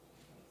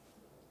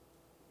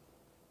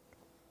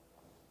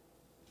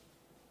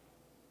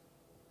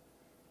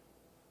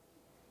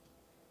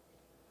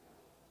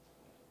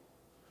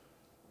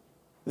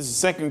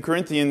This is 2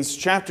 Corinthians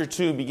chapter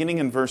 2, beginning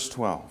in verse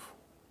 12.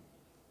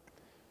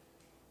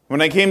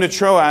 When I came to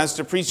Troas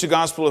to preach the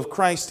gospel of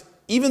Christ,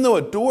 even though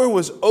a door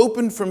was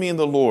opened for me in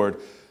the Lord,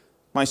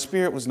 my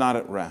spirit was not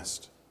at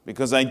rest,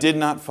 because I did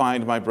not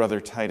find my brother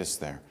Titus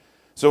there.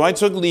 So I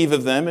took leave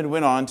of them and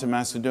went on to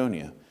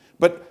Macedonia.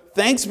 But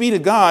thanks be to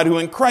God, who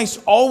in Christ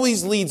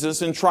always leads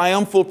us in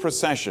triumphal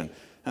procession,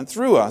 and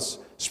through us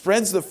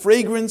spreads the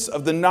fragrance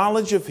of the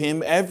knowledge of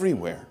him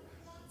everywhere.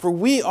 For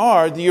we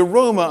are the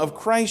aroma of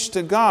Christ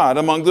to God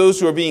among those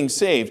who are being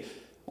saved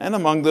and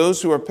among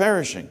those who are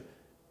perishing.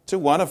 To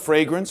one a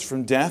fragrance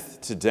from death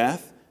to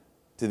death,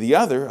 to the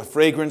other a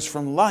fragrance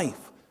from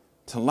life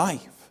to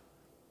life.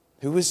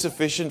 Who is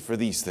sufficient for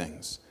these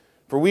things?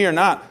 For we are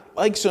not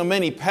like so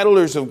many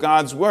peddlers of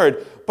God's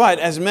word, but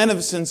as men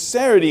of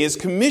sincerity, as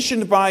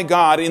commissioned by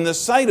God in the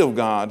sight of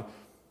God,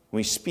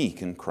 we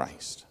speak in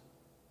Christ.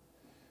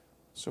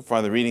 So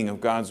far the reading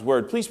of God's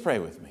word. Please pray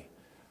with me.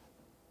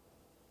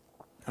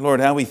 Lord,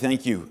 how we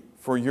thank you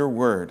for your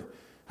word,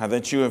 how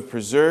that you have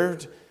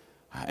preserved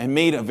and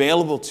made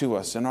available to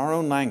us in our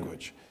own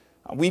language.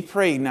 We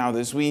pray now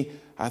as we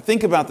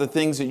think about the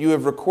things that you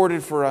have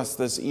recorded for us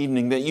this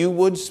evening, that you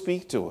would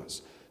speak to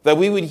us, that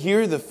we would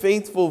hear the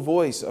faithful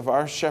voice of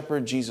our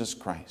shepherd, Jesus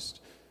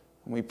Christ.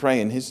 And we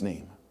pray in his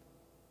name.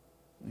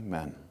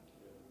 Amen.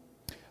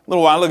 A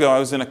little while ago, I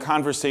was in a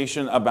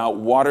conversation about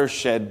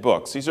watershed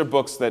books. These are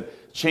books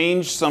that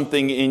change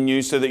something in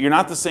you so that you're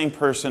not the same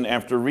person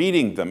after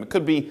reading them. It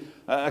could be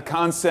a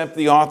concept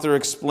the author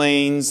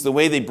explains, the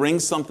way they bring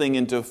something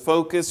into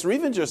focus, or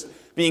even just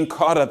being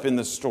caught up in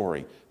the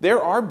story.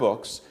 There are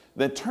books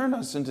that turn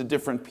us into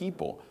different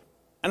people.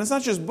 And it's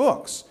not just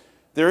books.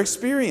 They're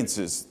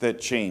experiences that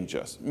change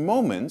us,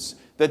 moments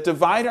that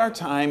divide our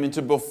time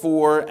into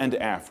before and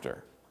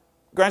after.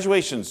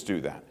 Graduations do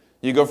that.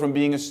 You go from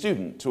being a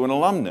student to an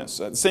alumnus.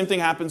 The same thing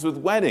happens with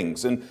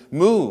weddings and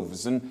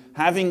moves and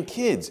having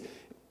kids.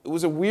 It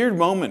was a weird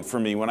moment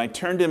for me when I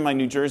turned in my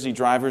New Jersey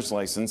driver's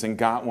license and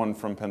got one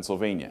from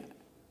Pennsylvania.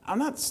 I'm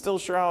not still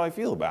sure how I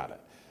feel about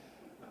it.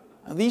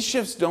 Now, these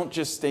shifts don't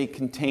just stay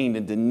contained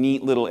into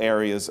neat little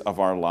areas of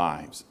our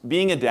lives.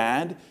 Being a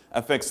dad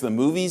affects the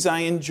movies I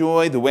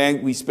enjoy, the way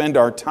we spend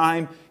our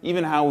time,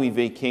 even how we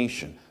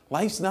vacation.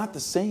 Life's not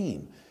the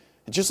same.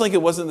 Just like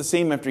it wasn't the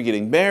same after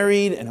getting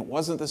married, and it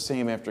wasn't the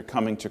same after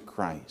coming to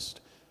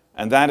Christ.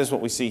 And that is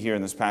what we see here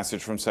in this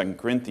passage from 2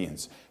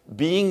 Corinthians.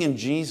 Being in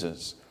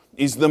Jesus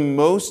is the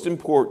most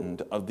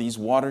important of these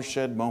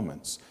watershed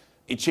moments.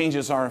 It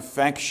changes our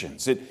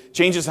affections. It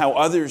changes how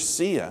others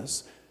see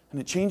us, and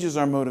it changes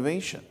our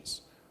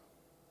motivations.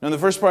 Now, in the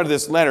first part of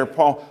this letter,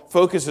 Paul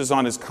focuses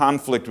on his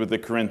conflict with the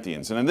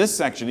Corinthians. And in this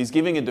section, he's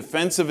giving a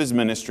defense of his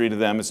ministry to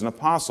them as an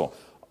apostle.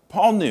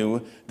 Paul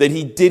knew that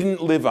he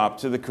didn't live up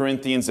to the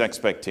Corinthians'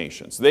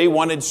 expectations. They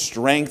wanted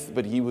strength,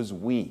 but he was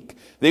weak.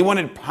 They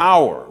wanted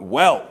power,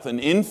 wealth, and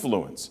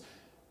influence.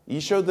 He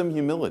showed them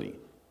humility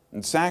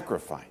and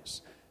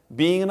sacrifice.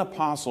 Being an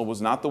apostle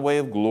was not the way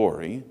of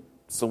glory,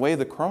 it's the way of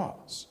the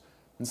cross.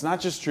 It's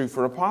not just true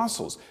for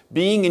apostles.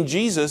 Being in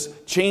Jesus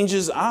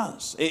changes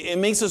us. It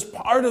makes us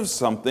part of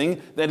something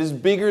that is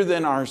bigger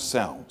than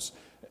ourselves.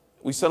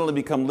 We suddenly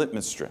become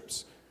litmus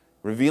strips,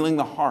 revealing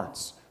the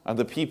hearts of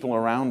the people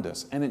around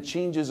us, and it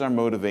changes our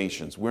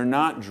motivations. We're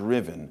not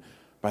driven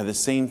by the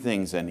same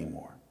things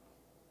anymore.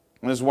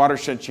 And this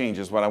watershed change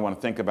is what I want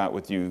to think about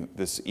with you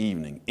this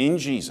evening. In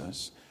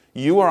Jesus,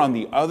 you are on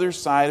the other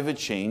side of a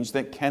change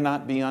that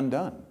cannot be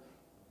undone.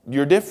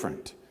 You're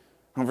different.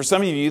 And for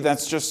some of you,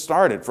 that's just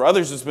started. For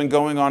others, it's been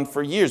going on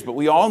for years. But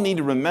we all need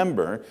to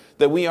remember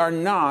that we are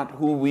not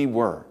who we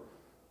were.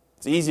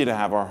 It's easy to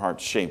have our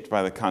hearts shaped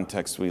by the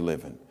context we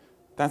live in.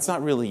 That's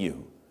not really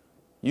you.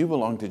 You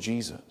belong to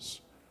Jesus.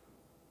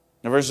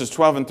 Now, verses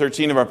 12 and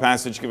 13 of our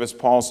passage give us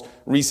Paul's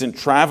recent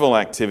travel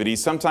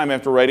activities. Sometime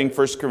after writing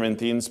 1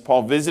 Corinthians,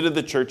 Paul visited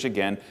the church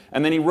again,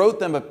 and then he wrote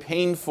them a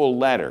painful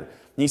letter.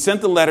 He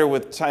sent the letter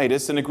with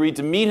Titus and agreed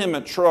to meet him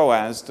at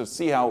Troas to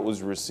see how it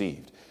was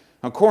received.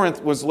 Now,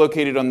 Corinth was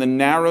located on the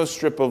narrow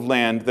strip of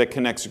land that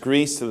connects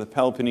Greece to the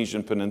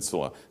Peloponnesian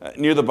Peninsula,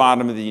 near the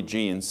bottom of the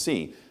Aegean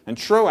Sea. And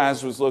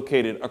Troas was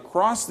located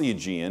across the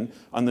Aegean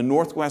on the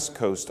northwest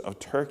coast of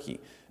Turkey.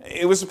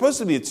 It was supposed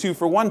to be a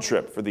 2-for-1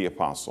 trip for the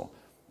apostle.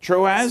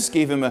 Troas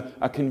gave him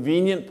a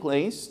convenient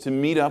place to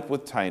meet up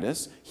with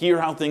Titus,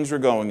 hear how things were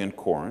going in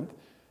Corinth,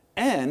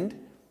 and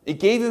it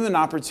gave him an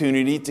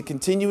opportunity to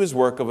continue his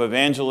work of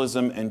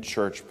evangelism and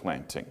church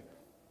planting.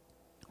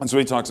 That's what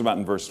he talks about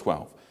in verse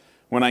 12.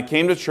 When I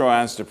came to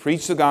Troas to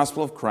preach the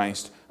gospel of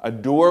Christ, a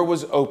door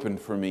was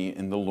opened for me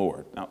in the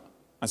Lord. Now,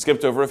 I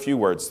skipped over a few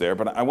words there,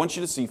 but I want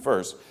you to see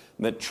first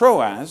that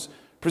Troas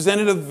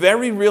presented a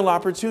very real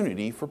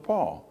opportunity for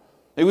Paul.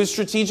 It was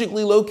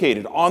strategically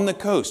located on the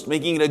coast,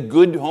 making it a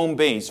good home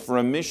base for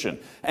a mission.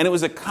 And it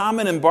was a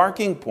common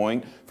embarking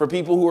point for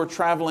people who were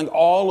traveling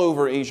all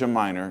over Asia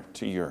Minor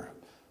to Europe.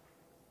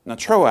 Now,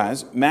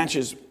 Troas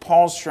matches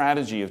Paul's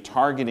strategy of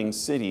targeting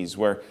cities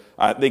where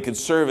they could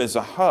serve as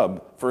a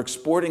hub for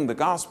exporting the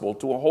gospel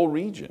to a whole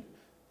region.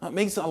 It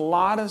makes a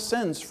lot of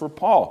sense for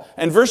Paul.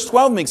 And verse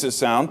 12 makes it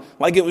sound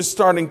like it was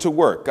starting to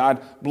work.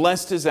 God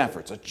blessed his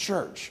efforts. A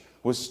church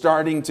was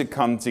starting to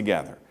come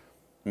together.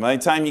 And by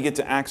the time you get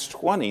to Acts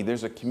 20,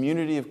 there's a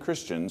community of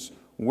Christians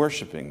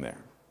worshiping there.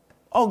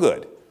 All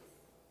good.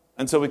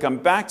 Until we come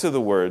back to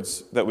the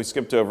words that we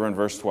skipped over in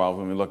verse 12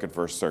 when we look at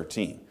verse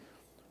 13.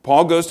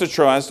 Paul goes to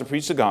Troas to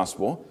preach the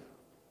gospel,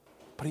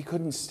 but he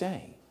couldn't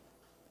stay.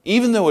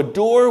 Even though a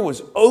door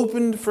was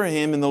opened for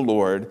him in the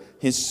Lord,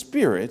 his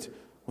spirit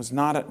was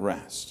not at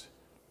rest.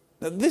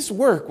 Now, this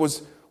work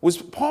was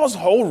Paul's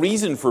whole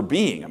reason for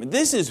being. I mean,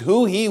 this is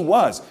who he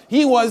was.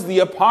 He was the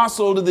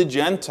apostle to the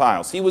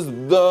Gentiles. He was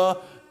the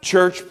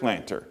church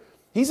planter.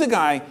 He's a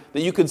guy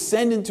that you could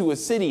send into a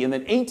city, and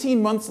then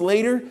 18 months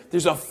later,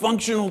 there's a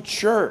functional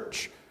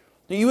church.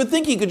 You would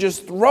think he could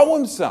just throw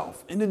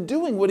himself into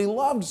doing what he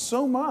loved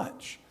so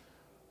much.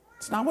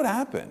 It's not what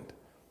happened.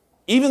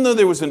 Even though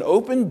there was an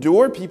open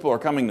door, people are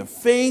coming to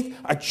faith,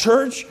 a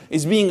church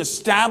is being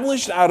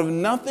established out of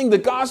nothing, the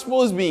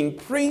gospel is being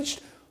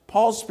preached,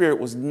 Paul's spirit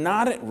was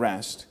not at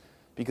rest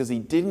because he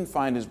didn't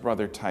find his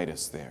brother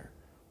Titus there.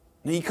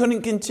 And he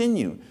couldn't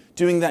continue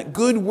doing that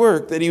good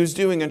work that he was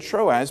doing in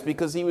Troas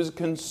because he was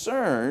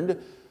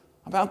concerned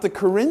about the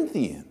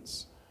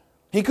Corinthians.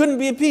 He couldn't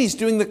be at peace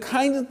doing the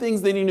kinds of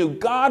things that he knew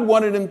God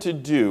wanted him to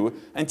do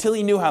until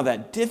he knew how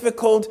that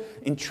difficult,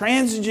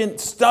 intransigent,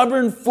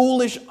 stubborn,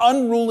 foolish,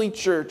 unruly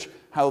church,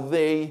 how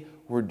they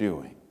were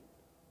doing.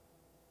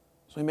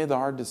 So he made the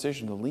hard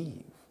decision to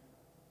leave.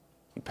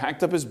 He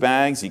packed up his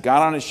bags. He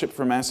got on a ship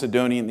for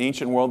Macedonia. In the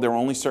ancient world, there were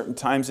only certain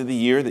times of the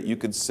year that you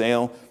could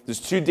sail. It was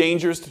too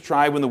dangerous to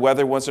try when the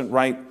weather wasn't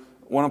right.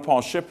 One of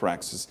Paul's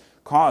shipwrecks is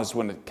caused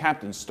when a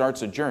captain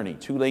starts a journey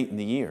too late in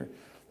the year.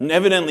 And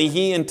evidently,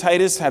 he and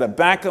Titus had a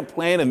backup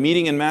plan, a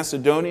meeting in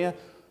Macedonia.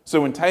 So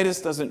when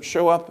Titus doesn't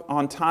show up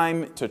on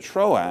time to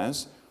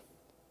Troas,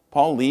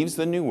 Paul leaves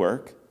the new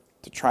work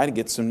to try to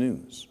get some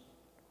news.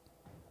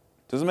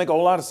 Doesn't make a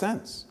whole lot of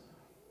sense,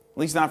 at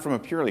least not from a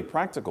purely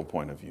practical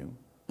point of view.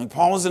 And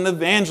Paul was an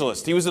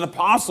evangelist. He was an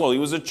apostle. He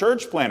was a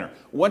church planter.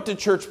 What do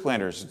church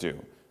planters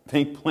do?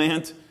 They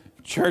plant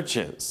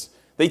churches.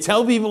 They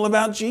tell people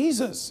about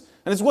Jesus.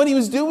 And it's what he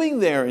was doing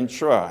there in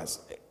Troas.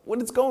 When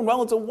it's going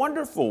well, it's a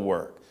wonderful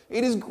work.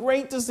 It is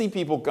great to see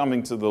people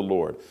coming to the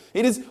Lord.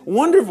 It is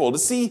wonderful to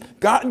see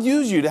God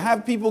use you to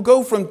have people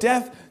go from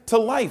death to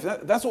life.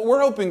 That's what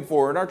we're hoping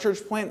for at our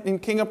church plant in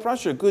King of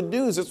Prussia. Good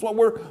news. It's what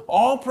we're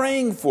all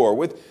praying for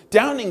with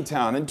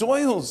Downingtown and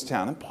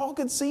Doylestown. And Paul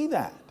could see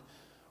that.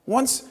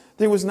 Once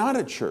there was not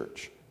a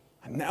church,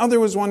 and now there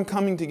was one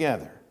coming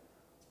together.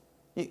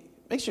 It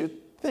makes you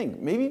think,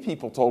 maybe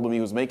people told him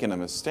he was making a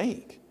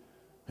mistake.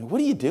 I mean,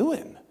 what are you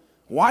doing?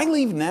 Why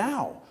leave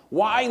now?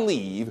 Why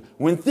leave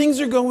when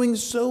things are going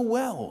so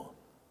well?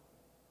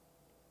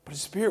 But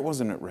his spirit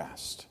wasn't at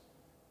rest.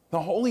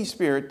 The Holy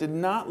Spirit did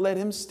not let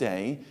him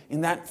stay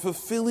in that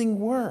fulfilling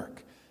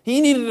work.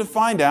 He needed to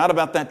find out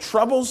about that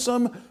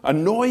troublesome,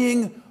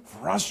 annoying,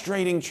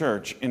 frustrating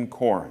church in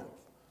Corinth.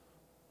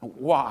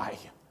 Why?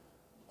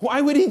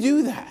 Why would he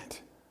do that?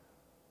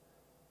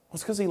 Well,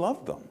 it's because he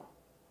loved them.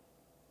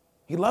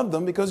 He loved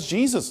them because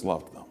Jesus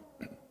loved them.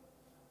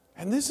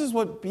 And this is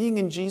what being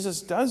in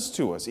Jesus does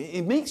to us.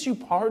 It makes you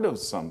part of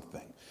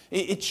something.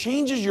 It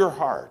changes your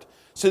heart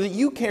so that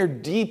you care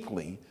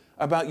deeply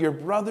about your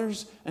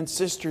brothers and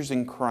sisters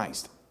in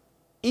Christ,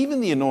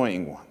 even the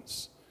annoying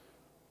ones.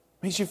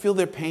 It makes you feel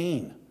their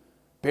pain,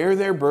 bear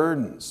their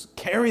burdens,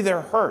 carry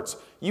their hurts.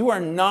 You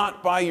are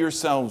not by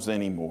yourselves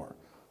anymore.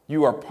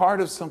 You are part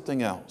of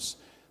something else,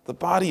 the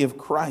body of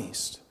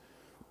Christ.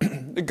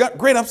 The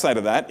great upside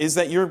of that is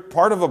that you're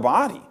part of a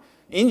body.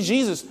 In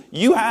Jesus,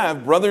 you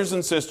have brothers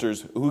and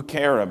sisters who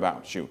care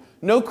about you.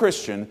 No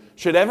Christian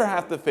should ever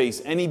have to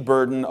face any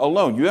burden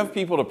alone. You have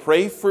people to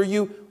pray for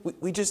you.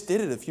 We just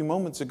did it a few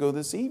moments ago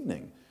this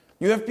evening.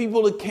 You have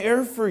people to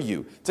care for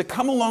you, to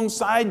come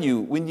alongside you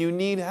when you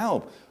need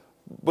help.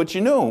 But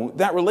you know,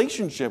 that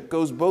relationship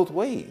goes both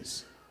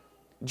ways.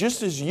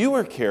 Just as you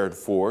are cared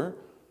for,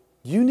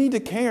 you need to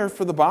care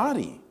for the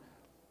body.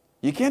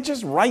 You can't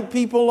just write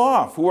people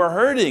off who are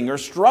hurting or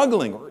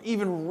struggling or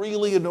even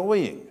really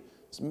annoying,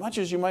 as much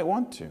as you might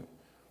want to.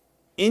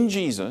 In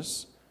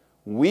Jesus,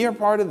 we are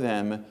part of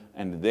them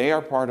and they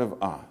are part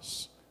of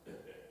us.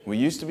 We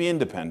used to be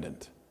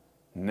independent.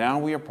 Now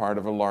we are part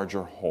of a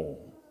larger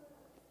whole.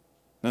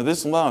 Now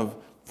this love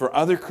for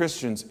other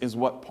Christians is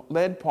what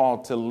led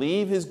Paul to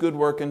leave his good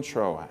work in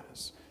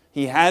Troas.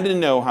 He had to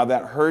know how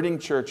that hurting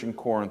church in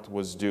Corinth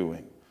was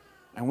doing.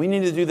 And we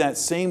need to do that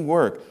same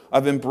work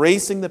of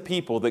embracing the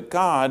people that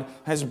God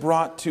has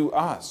brought to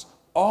us.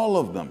 All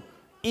of them.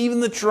 Even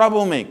the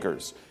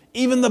troublemakers.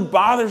 Even the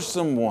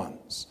bothersome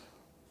ones.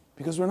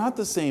 Because we're not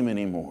the same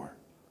anymore.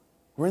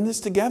 We're in this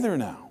together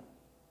now.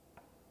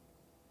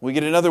 We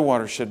get another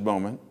watershed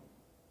moment,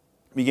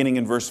 beginning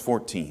in verse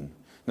 14.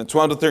 Now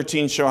 12 to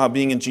 13 show how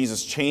being in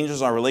Jesus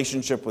changes our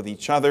relationship with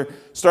each other.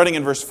 Starting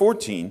in verse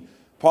 14,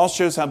 Paul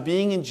shows how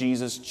being in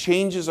Jesus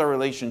changes our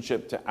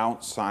relationship to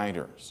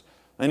outsiders.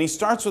 And he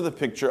starts with a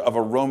picture of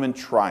a Roman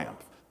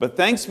triumph. But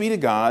thanks be to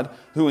God,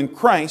 who in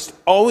Christ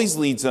always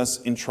leads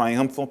us in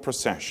triumphal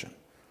procession.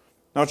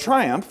 Now,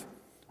 triumph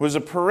was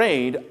a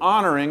parade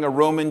honoring a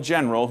Roman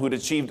general who'd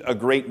achieved a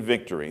great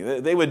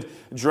victory. They would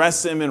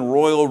dress him in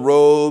royal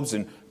robes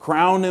and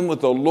crown him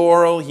with a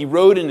laurel. He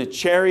rode in a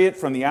chariot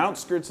from the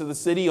outskirts of the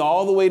city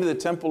all the way to the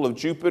temple of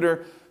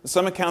Jupiter.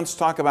 Some accounts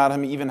talk about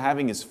him even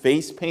having his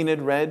face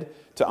painted red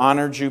to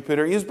honor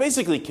Jupiter. He was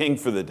basically king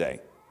for the day,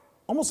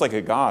 almost like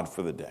a god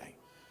for the day.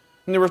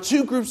 And there were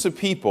two groups of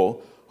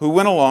people who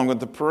went along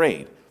with the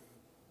parade.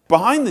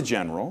 Behind the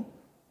general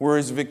were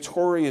his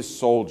victorious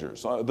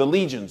soldiers, the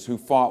legions who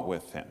fought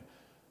with him.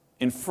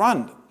 In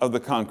front of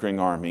the conquering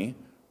army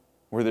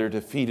were their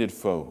defeated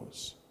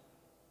foes.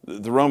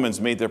 The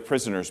Romans made their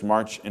prisoners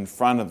march in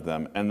front of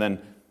them, and then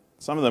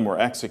some of them were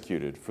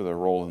executed for their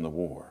role in the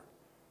war.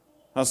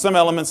 Now, some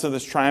elements of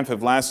this triumph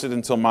have lasted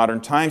until modern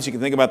times. You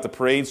can think about the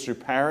parades through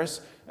Paris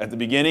at the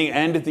beginning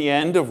and at the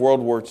end of World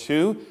War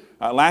II.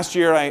 Last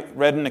year, I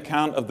read an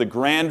account of the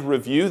Grand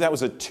Review. That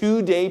was a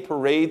 2-day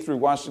parade through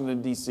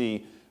Washington,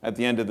 D.C. at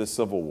the end of the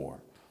Civil War.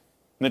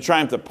 And the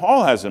triumph that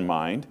Paul has in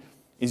mind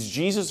is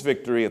Jesus'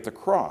 victory at the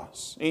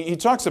cross. He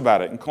talks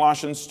about it in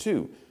Colossians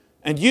 2.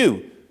 And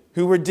you,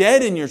 who were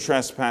dead in your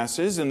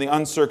trespasses and the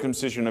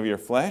uncircumcision of your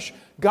flesh,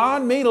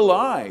 God made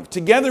alive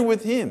together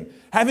with him,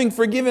 having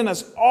forgiven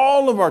us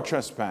all of our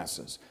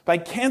trespasses by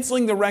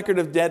canceling the record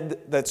of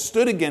debt that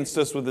stood against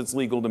us with its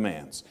legal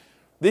demands.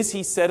 This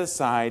he set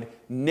aside,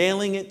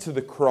 nailing it to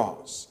the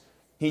cross.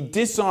 He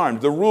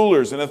disarmed the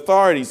rulers and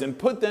authorities and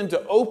put them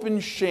to open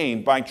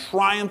shame by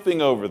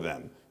triumphing over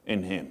them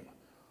in him.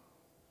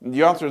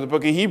 The author of the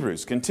book of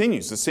Hebrews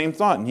continues the same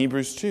thought in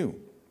Hebrews 2.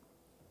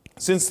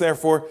 Since,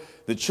 therefore,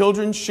 the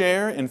children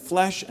share in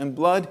flesh and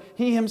blood,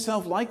 he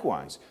himself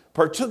likewise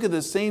partook of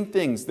the same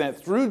things,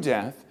 that through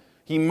death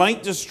he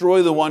might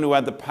destroy the one who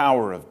had the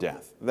power of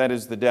death, that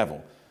is, the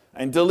devil,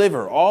 and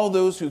deliver all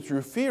those who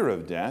through fear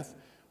of death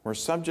were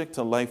subject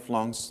to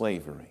lifelong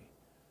slavery.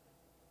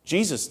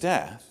 Jesus'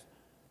 death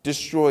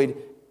destroyed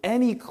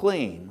any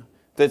claim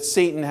that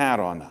Satan had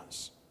on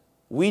us.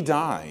 We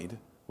died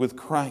with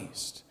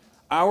Christ.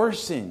 Our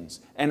sins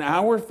and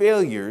our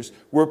failures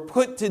were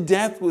put to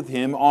death with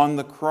him on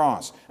the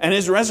cross. And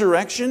his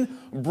resurrection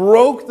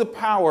broke the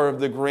power of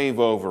the grave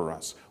over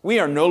us. We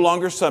are no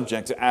longer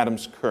subject to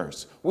Adam's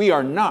curse. We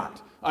are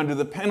not under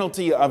the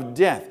penalty of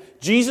death.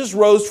 Jesus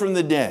rose from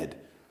the dead,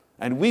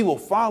 and we will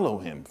follow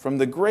him from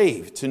the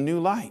grave to new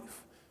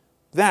life.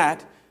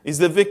 That is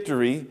the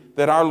victory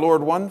that our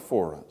Lord won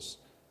for us.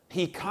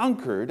 He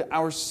conquered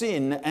our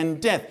sin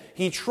and death.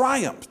 He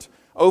triumphed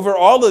over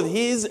all of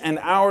his and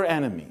our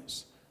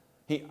enemies.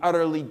 He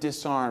utterly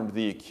disarmed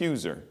the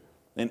accuser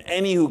and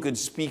any who could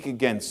speak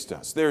against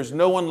us. There is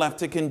no one left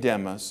to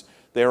condemn us.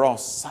 They are all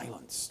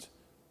silenced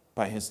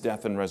by his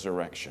death and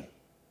resurrection.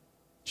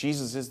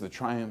 Jesus is the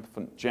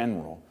triumphant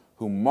general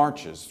who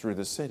marches through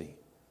the city.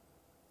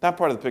 That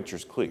part of the picture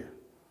is clear.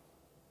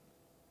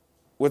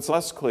 What's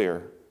less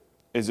clear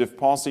is if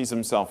Paul sees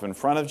himself in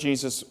front of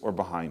Jesus or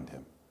behind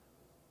him.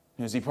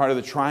 Is he part of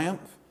the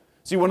triumph?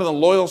 Is he one of the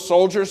loyal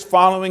soldiers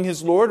following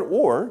his Lord?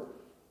 Or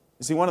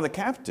is he one of the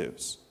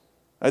captives,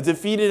 a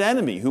defeated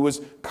enemy who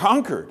was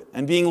conquered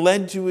and being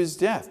led to his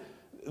death?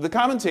 The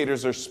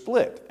commentators are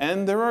split,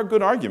 and there are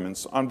good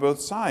arguments on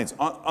both sides.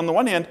 On the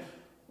one hand,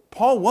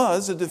 Paul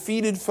was a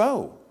defeated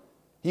foe.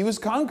 He was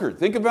conquered.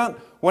 Think about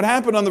what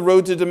happened on the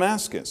road to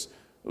Damascus.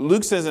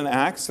 Luke says in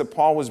Acts that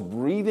Paul was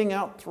breathing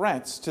out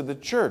threats to the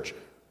church.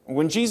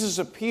 When Jesus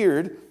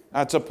appeared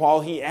to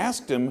Paul, he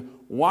asked him,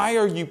 "Why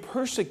are you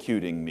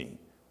persecuting me?"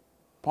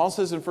 Paul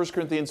says in 1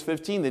 Corinthians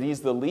 15 that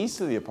he's the least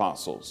of the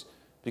apostles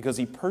because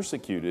he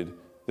persecuted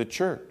the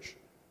church.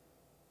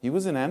 He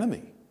was an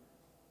enemy,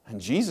 and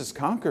Jesus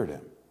conquered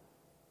him.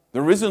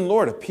 The risen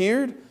Lord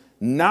appeared,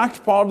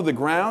 knocked Paul to the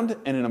ground,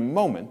 and in a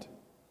moment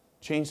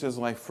changed his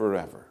life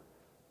forever.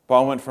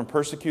 Paul went from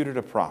persecutor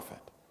to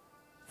prophet,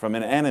 from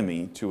an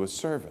enemy to a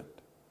servant.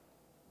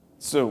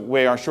 It's the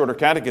way our shorter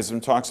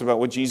catechism talks about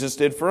what Jesus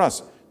did for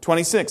us.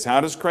 26,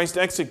 how does Christ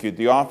execute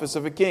the office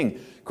of a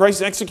king?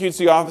 Christ executes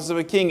the office of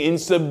a king in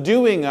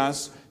subduing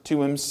us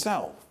to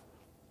himself,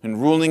 in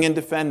ruling and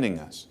defending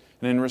us,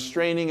 and in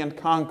restraining and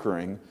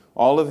conquering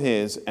all of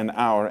his and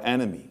our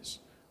enemies.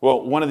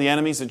 Well, one of the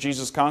enemies that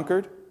Jesus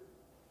conquered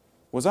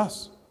was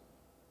us.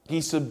 He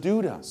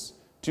subdued us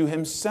to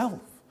himself.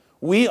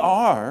 We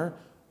are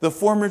the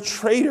former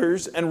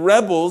traitors and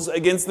rebels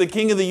against the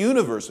King of the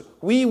universe.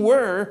 We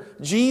were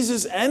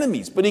Jesus'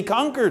 enemies, but he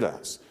conquered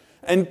us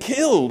and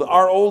killed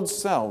our old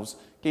selves,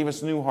 gave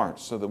us new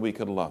hearts so that we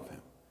could love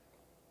him.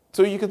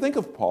 So you could think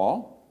of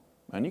Paul,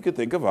 and you could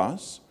think of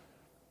us,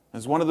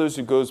 as one of those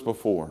who goes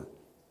before,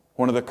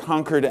 one of the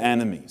conquered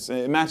enemies.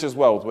 It matches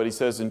well with what he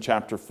says in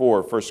chapter 4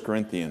 of 1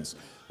 Corinthians.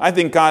 I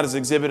think God has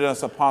exhibited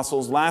us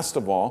apostles, last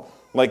of all,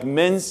 like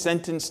men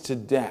sentenced to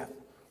death,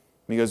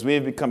 because we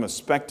have become a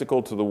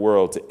spectacle to the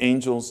world, to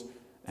angels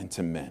and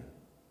to men.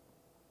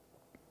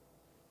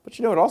 But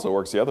you know, it also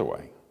works the other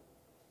way.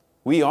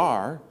 We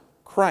are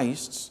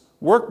Christ's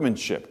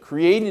workmanship,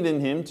 created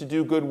in him to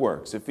do good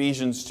works,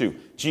 Ephesians 2.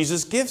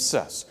 Jesus gifts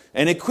us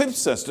and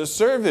equips us to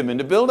serve him and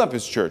to build up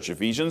his church,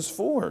 Ephesians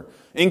 4.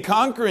 In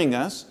conquering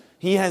us,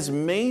 he has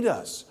made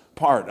us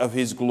part of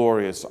his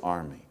glorious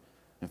army.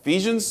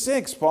 Ephesians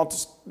 6, Paul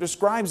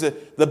describes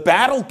the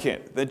battle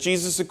kit that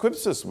Jesus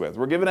equips us with.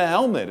 We're given a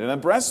helmet and a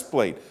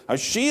breastplate, a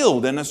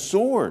shield and a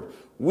sword.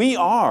 We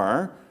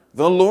are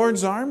the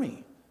Lord's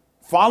army,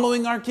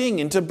 following our King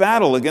into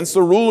battle against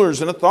the rulers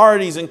and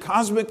authorities and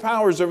cosmic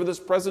powers over this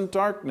present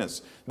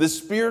darkness, the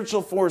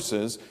spiritual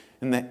forces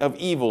of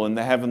evil in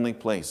the heavenly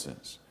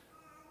places.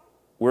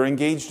 We're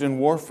engaged in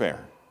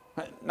warfare,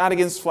 not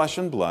against flesh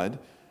and blood,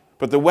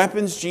 but the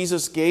weapons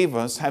Jesus gave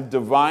us have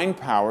divine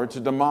power to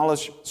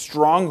demolish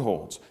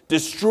strongholds,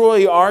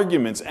 destroy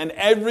arguments, and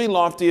every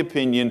lofty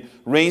opinion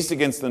raised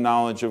against the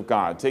knowledge of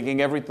God,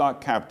 taking every thought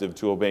captive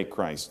to obey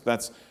Christ.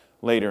 That's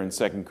later in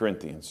 2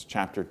 Corinthians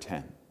chapter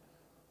 10.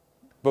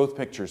 Both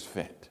pictures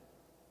fit.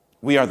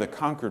 We are the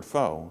conquered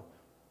foe,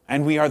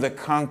 and we are the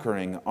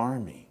conquering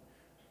army.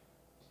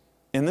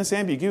 And this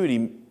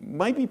ambiguity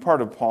might be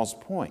part of Paul's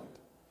point.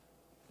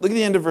 Look at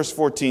the end of verse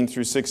 14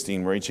 through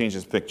 16, where he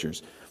changes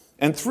pictures.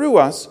 And through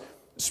us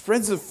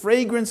spreads the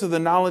fragrance of the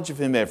knowledge of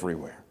him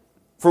everywhere.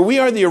 For we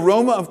are the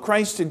aroma of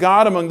Christ to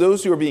God among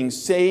those who are being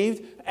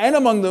saved and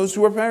among those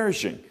who are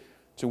perishing.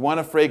 To one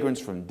a fragrance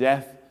from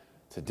death,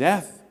 to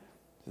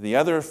the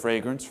other a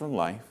fragrance from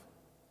life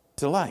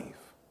to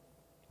life.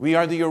 We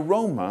are the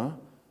aroma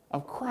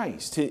of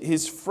Christ,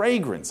 his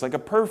fragrance, like a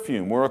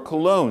perfume or a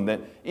cologne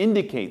that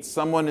indicates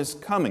someone is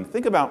coming.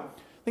 Think about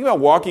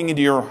walking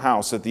into your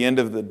house at the end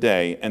of the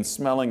day and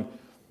smelling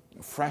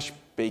fresh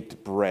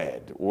baked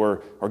bread,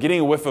 or getting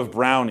a whiff of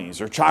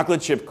brownies or chocolate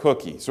chip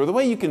cookies, or the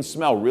way you can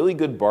smell really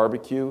good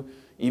barbecue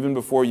even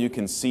before you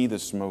can see the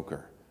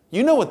smoker.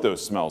 You know what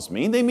those smells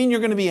mean. They mean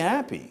you're going to be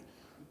happy.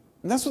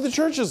 And that's what the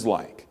church is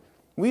like.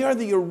 We are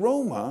the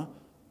aroma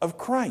of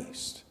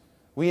Christ.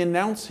 We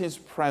announce his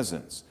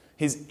presence,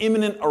 his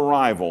imminent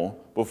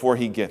arrival before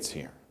he gets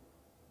here.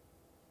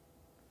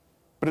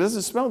 But it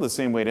doesn't smell the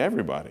same way to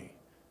everybody.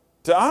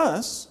 To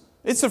us,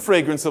 it's a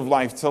fragrance of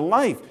life to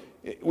life.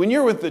 When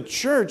you're with the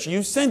church,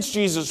 you sense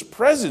Jesus'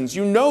 presence.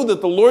 You know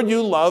that the Lord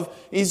you love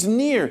is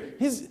near.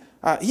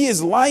 He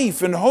is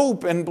life and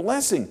hope and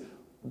blessing.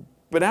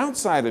 But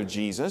outside of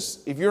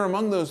Jesus, if you're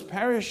among those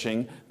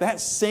perishing, that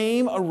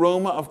same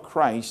aroma of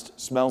Christ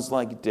smells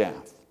like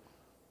death.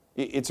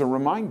 It's a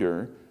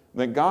reminder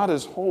that God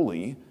is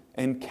holy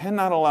and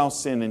cannot allow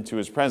sin into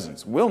his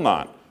presence, will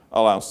not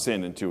allow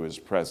sin into his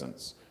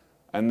presence,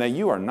 and that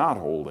you are not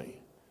holy.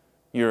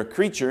 You're a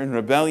creature in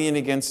rebellion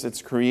against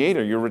its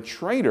creator. You're a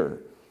traitor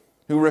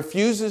who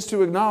refuses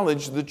to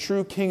acknowledge the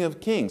true King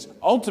of Kings.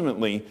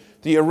 Ultimately,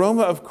 the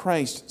aroma of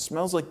Christ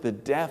smells like the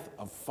death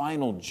of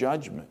final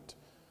judgment,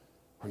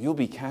 where you'll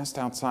be cast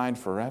outside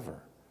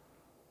forever.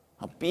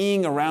 Now,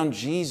 being around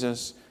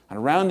Jesus and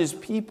around his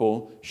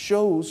people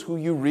shows who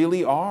you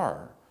really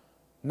are,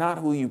 not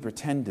who you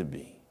pretend to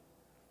be.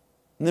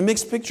 And the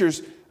mixed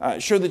pictures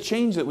show the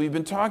change that we've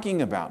been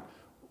talking about.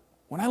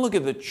 When I look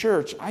at the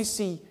church,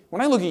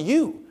 when I look at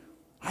you,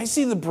 I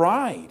see the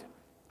bride.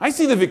 I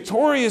see the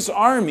victorious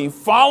army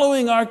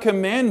following our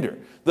commander,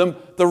 the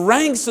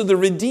ranks of the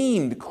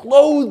redeemed,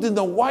 clothed in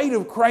the white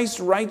of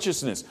Christ's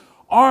righteousness,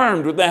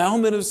 armed with the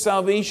helmet of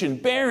salvation,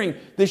 bearing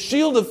the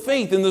shield of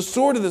faith and the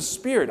sword of the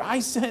Spirit.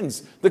 I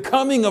sense the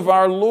coming of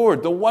our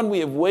Lord, the one we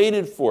have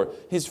waited for,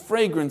 his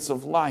fragrance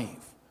of life.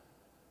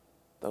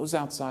 Those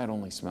outside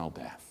only smell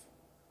death.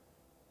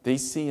 They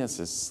see us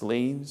as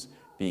slaves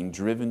being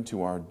driven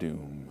to our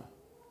doom.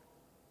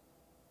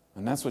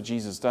 And that's what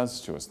Jesus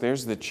does to us.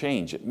 There's the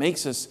change. It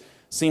makes us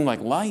seem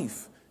like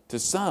life to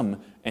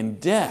some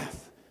and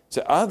death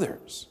to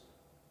others.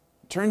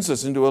 It turns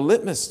us into a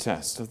litmus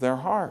test of their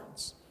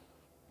hearts.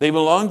 They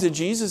belong to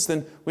Jesus,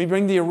 then we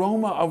bring the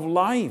aroma of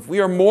life. We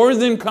are more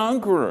than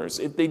conquerors.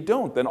 If they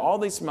don't, then all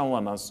they smell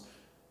on us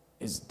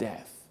is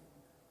death.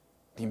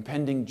 The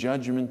impending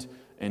judgment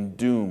and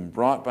doom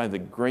brought by the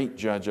great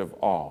judge of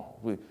all.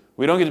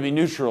 We don't get to be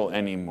neutral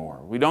anymore.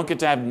 We don't get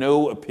to have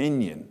no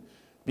opinion.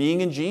 Being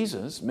in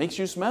Jesus makes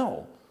you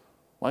smell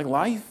like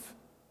life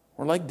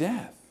or like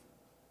death.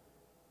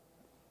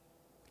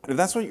 If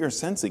that's what you're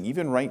sensing,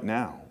 even right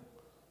now,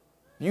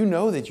 you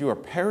know that you are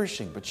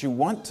perishing, but you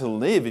want to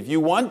live. If you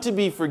want to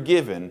be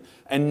forgiven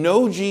and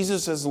know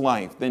Jesus as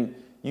life, then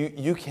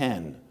you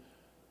can.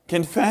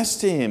 Confess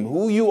to him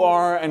who you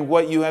are and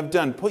what you have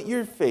done. Put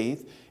your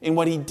faith in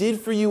what he did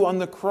for you on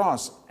the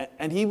cross,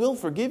 and he will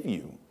forgive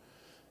you.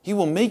 He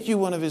will make you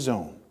one of his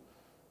own,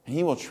 and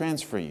he will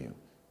transfer you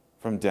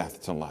from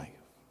death to life.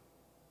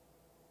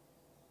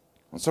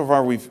 And so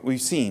far,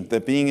 we've seen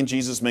that being in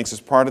Jesus makes us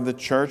part of the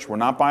church. We're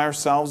not by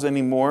ourselves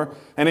anymore,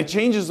 and it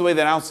changes the way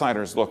that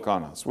outsiders look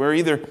on us. We're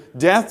either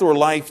death or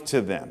life to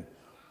them.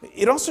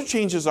 It also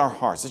changes our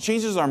hearts. It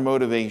changes our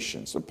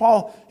motivations. So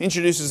Paul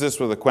introduces this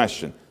with a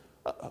question.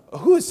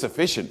 Who is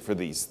sufficient for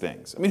these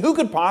things? I mean, who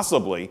could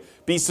possibly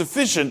be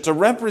sufficient to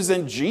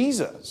represent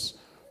Jesus?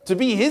 To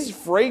be his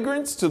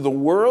fragrance to the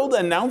world,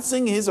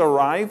 announcing his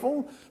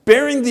arrival,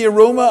 bearing the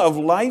aroma of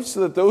life so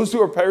that those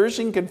who are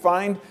perishing can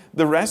find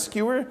the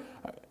rescuer?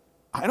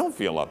 I don't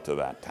feel up to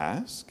that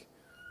task.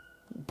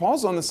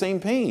 Paul's on the same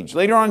page.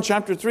 Later on in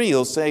chapter 3,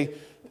 he'll say,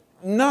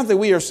 not that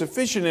we are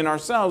sufficient in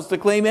ourselves to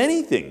claim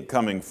anything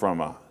coming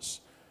from us.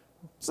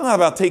 It's not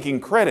about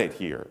taking credit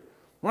here.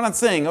 We're not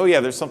saying, oh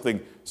yeah, there's something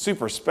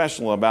super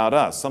special about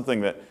us,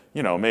 something that,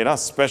 made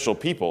us special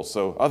people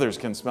so others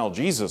can smell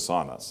Jesus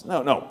on us.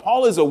 No.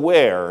 Paul is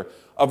aware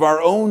of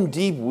our own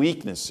deep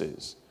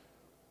weaknesses.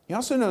 He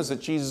also knows that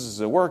Jesus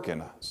is at work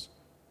in us.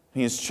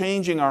 He is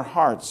changing our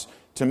hearts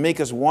to make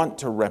us want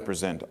to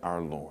represent our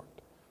Lord.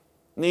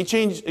 And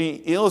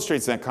he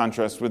illustrates that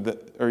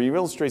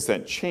illustrates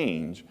that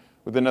change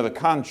with another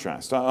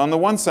contrast. On the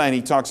one side,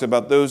 he talks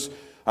about those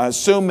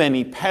so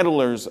many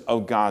peddlers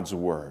of God's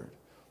word.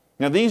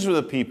 Now, these were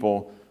the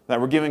people that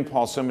were giving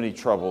Paul so many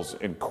troubles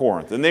in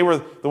Corinth. And they were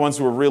the ones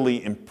who were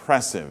really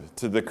impressive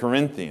to the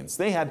Corinthians.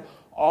 They had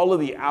all of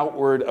the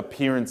outward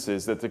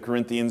appearances that the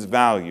Corinthians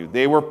valued.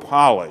 They were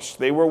polished.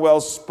 They were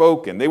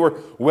well-spoken. They were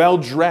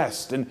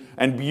well-dressed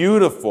and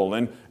beautiful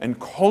and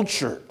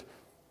cultured.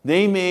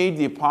 They made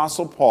the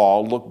Apostle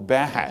Paul look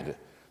bad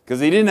because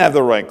he didn't have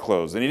the right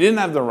clothes and he didn't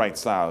have the right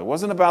style. It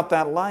wasn't about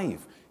that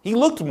life. He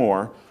looked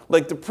more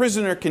like the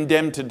prisoner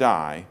condemned to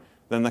die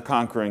than the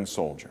conquering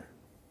soldier.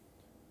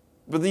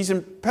 But these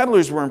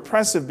peddlers were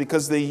impressive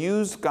because they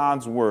used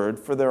God's word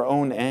for their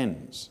own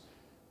ends.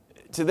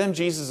 To them,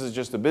 Jesus is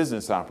just a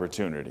business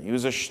opportunity. He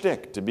was a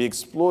shtick to be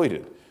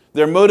exploited.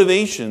 Their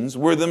motivations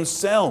were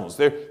themselves,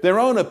 their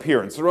own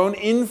appearance, their own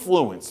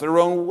influence, their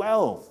own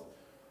wealth.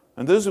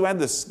 And those who had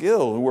the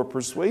skill, who were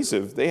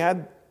persuasive, they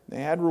had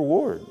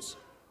rewards.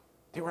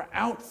 They were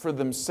out for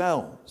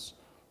themselves.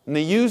 And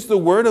they used the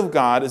word of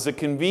God as a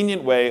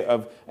convenient way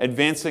of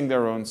advancing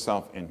their own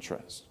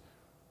self-interest.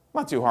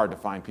 Not too hard to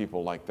find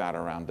people like that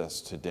around us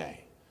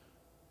today.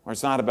 Where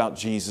it's not about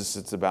Jesus,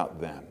 it's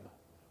about them.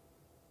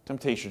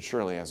 Temptation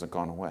surely hasn't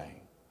gone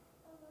away.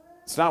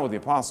 It's not what the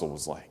apostle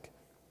was like.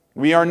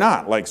 We are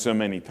not like so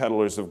many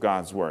peddlers of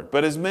God's word,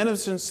 but as men of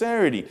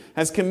sincerity,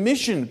 as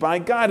commissioned by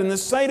God. In the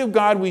sight of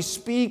God, we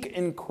speak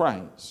in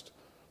Christ.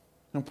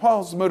 And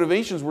Paul's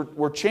motivations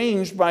were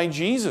changed by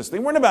Jesus. They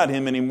weren't about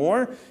him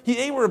anymore.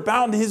 They were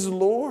about his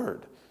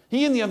Lord.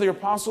 He and the other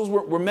apostles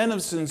were men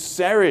of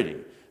sincerity.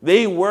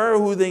 They were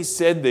who they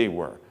said they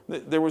were.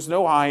 There was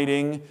no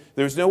hiding.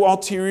 There was no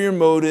ulterior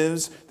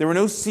motives. There were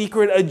no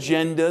secret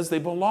agendas. They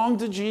belonged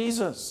to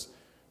Jesus.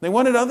 They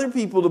wanted other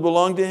people to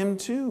belong to him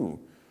too.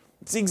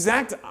 It's the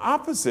exact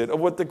opposite of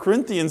what the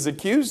Corinthians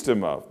accused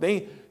him of.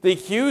 They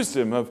accused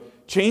him of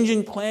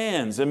changing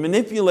plans and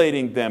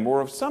manipulating them,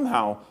 or of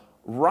somehow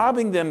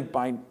robbing them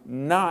by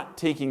not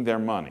taking their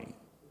money.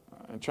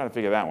 I'm trying to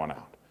figure that one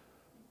out.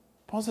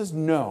 Paul says,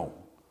 no.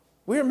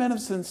 We are men of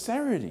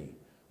sincerity.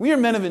 We are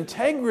men of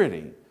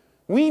integrity.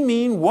 We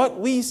mean what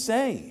we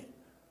say.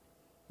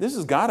 This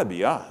has got to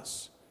be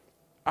us.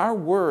 Our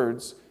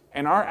words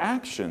and our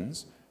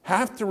actions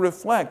have to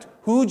reflect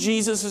who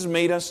Jesus has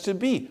made us to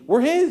be.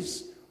 We're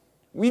his.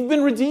 We've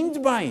been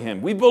redeemed by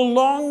him. We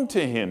belong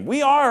to him.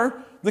 We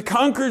are the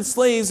conquered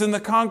slaves in the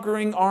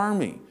conquering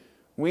army.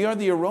 We are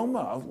the aroma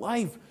of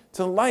life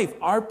to life.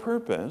 Our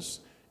purpose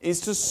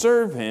is to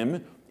serve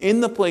him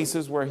in the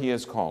places where he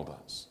has called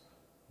us,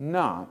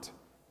 not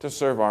to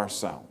serve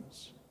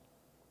ourselves.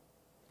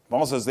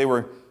 Paul says they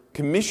were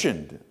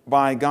commissioned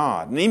by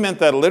God. And he meant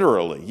that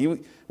literally. He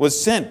was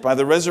sent by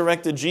the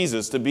resurrected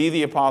Jesus to be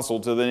the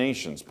apostle to the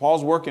nations.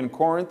 Paul's work in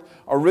Corinth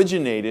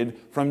originated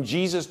from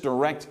Jesus'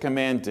 direct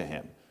command to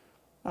him.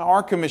 Now,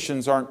 our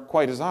commissions aren't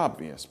quite as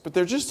obvious, but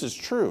they're just as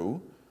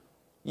true.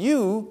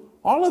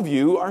 All of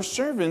you, are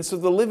servants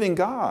of the living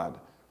God,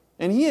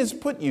 and he has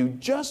put you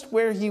just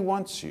where he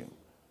wants you.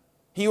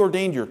 He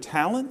ordained your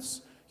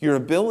talents, your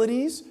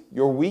abilities,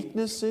 your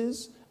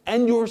weaknesses,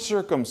 and your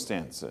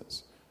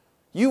circumstances.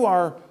 You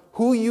are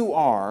who you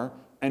are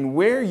and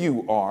where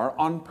you are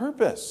on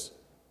purpose,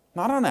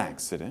 not on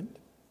accident.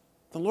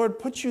 The Lord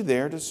put you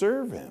there to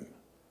serve him.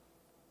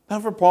 Now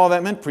for Paul,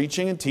 that meant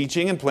preaching and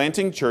teaching and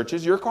planting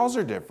churches. Your calls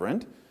are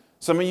different.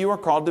 Some of you are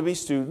called to be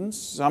students,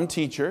 some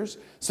teachers.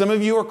 Some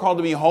of you are called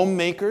to be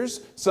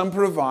homemakers, some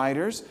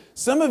providers.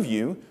 Some of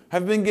you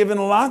have been given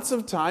lots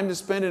of time to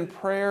spend in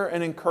prayer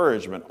and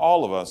encouragement.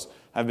 All of us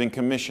have been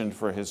commissioned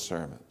for his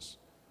service.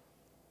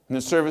 And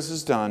the service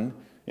is done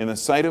in the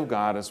sight of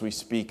God as we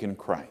speak in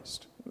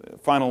Christ. The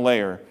final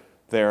layer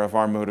there of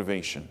our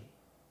motivation.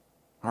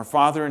 Our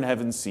Father in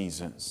heaven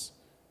sees us.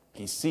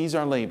 He sees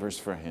our labors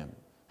for him.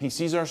 He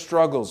sees our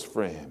struggles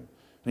for him.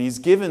 And he's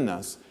given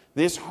us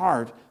this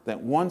heart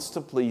that wants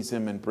to please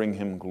him and bring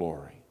him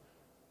glory.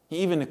 He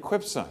even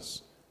equips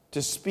us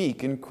to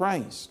speak in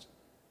Christ.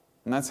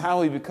 And that's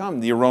how we become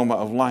the aroma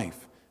of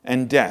life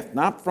and death.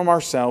 Not from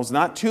ourselves,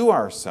 not to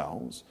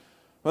ourselves,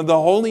 but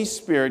the Holy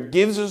Spirit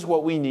gives us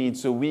what we need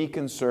so we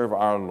can serve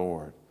our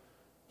Lord.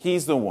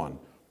 He's the one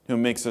who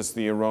makes us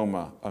the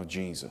aroma of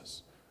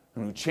Jesus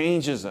and who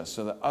changes us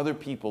so that other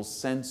people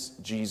sense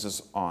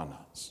Jesus on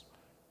us.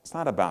 It's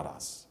not about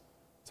us.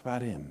 It's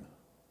about him.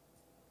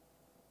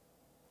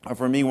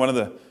 For me, one of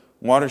the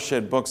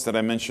watershed books that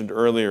I mentioned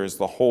earlier is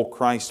The Whole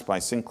Christ by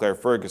Sinclair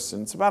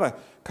Ferguson. It's about a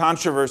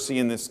controversy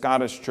in the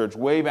Scottish church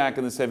way back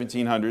in the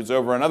 1700s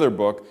over another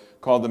book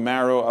called The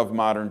Marrow of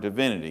Modern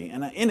Divinity.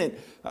 And in it,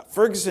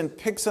 Ferguson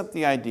picks up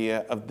the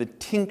idea of the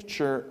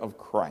tincture of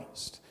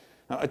Christ.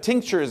 Now, a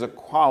tincture is a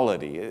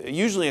quality,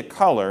 usually a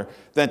color,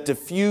 that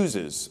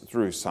diffuses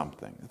through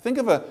something. Think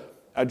of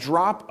a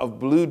drop of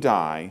blue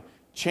dye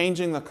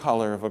changing the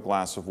color of a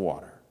glass of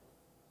water.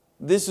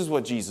 This is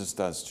what Jesus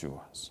does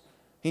to us.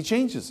 He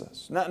changes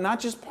us, not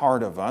just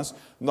part of us,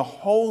 the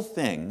whole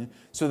thing,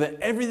 so that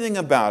everything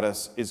about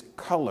us is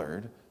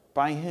colored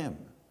by Him.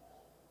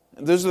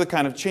 Those are the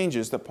kind of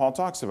changes that Paul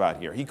talks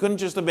about here. He couldn't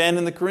just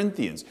abandon the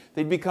Corinthians.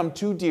 They'd become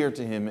too dear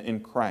to him in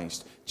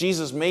Christ.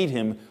 Jesus made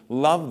him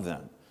love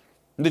them.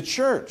 The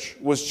church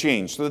was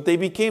changed so that they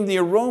became the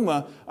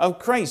aroma of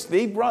Christ.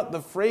 They brought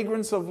the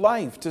fragrance of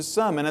life to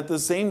some, and at the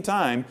same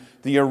time,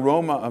 the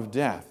aroma of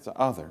death to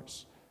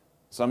others.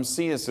 Some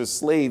see us as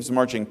slaves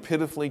marching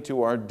pitifully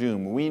to our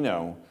doom. We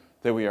know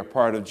that we are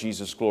part of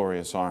Jesus'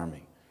 glorious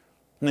army.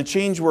 And the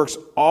change works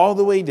all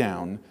the way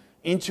down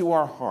into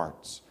our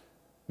hearts,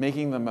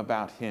 making them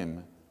about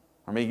Him,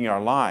 or making our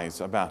lives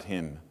about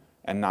Him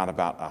and not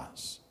about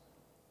us.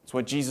 It's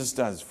what Jesus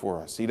does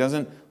for us. He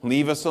doesn't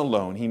leave us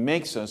alone. He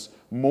makes us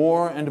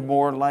more and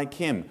more like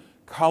Him,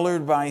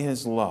 colored by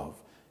His love,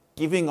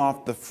 giving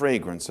off the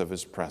fragrance of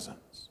His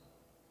presence.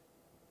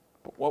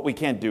 But what we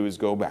can't do is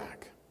go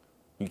back.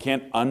 You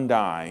can't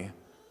undye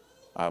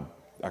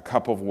a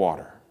cup of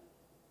water.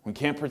 We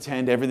can't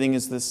pretend everything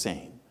is the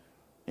same.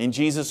 In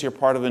Jesus, you're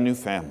part of a new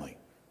family.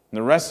 And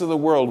the rest of the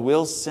world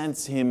will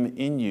sense Him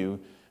in you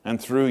and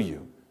through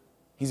you.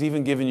 He's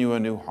even given you a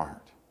new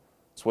heart.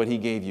 It's what He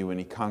gave you when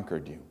He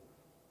conquered you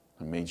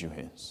and made you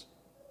His.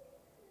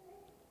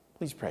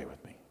 Please pray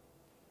with me.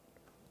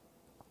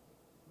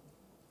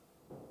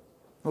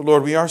 Oh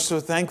Lord, we are so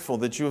thankful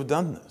that You have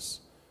done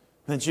this,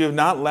 that You have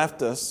not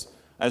left us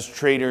as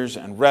traitors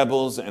and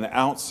rebels and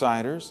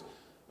outsiders,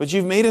 but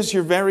You've made us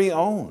Your very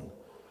own.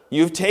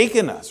 You've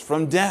taken us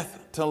from death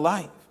to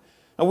life.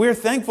 And we're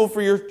thankful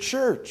for Your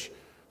church,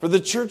 for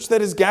the church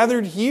that is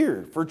gathered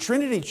here, for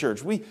Trinity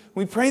Church. We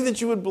pray that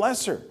You would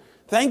bless her.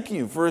 Thank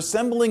You for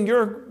assembling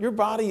your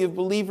body of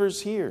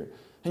believers here.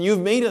 And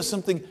You've made us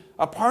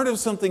a part of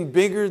something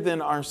bigger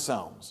than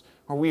ourselves,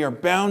 where we are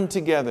bound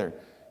together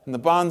in the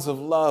bonds of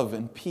love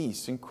and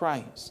peace in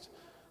Christ.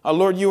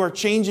 Lord, You are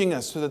changing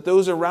us so that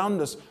those around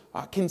us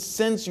can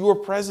sense Your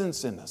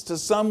presence in us. To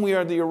some, we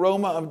are the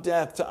aroma of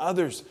death. To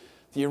others,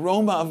 the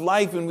aroma of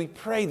life. And we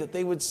pray that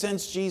they would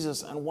sense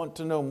Jesus and want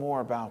to know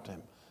more about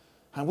Him.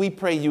 And we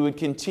pray You would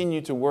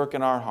continue to work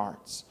in our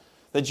hearts,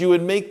 that You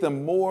would make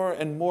them more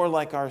and more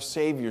like our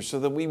Savior, so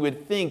that we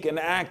would think and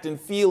act and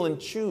feel and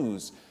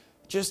choose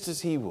just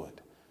as He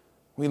would.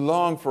 We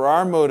long for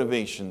our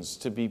motivations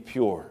to be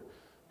pure,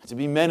 to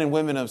be men and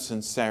women of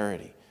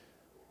sincerity,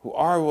 who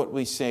are what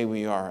we say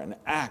we are and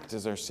act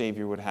as our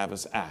Savior would have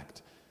us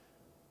act.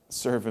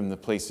 Serve Him the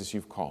places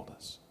You've called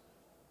us.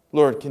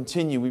 Lord,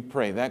 continue, we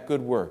pray, that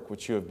good work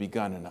which You have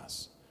begun in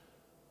us.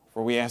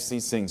 For we ask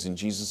these things in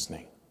Jesus'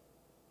 name.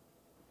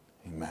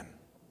 Amen.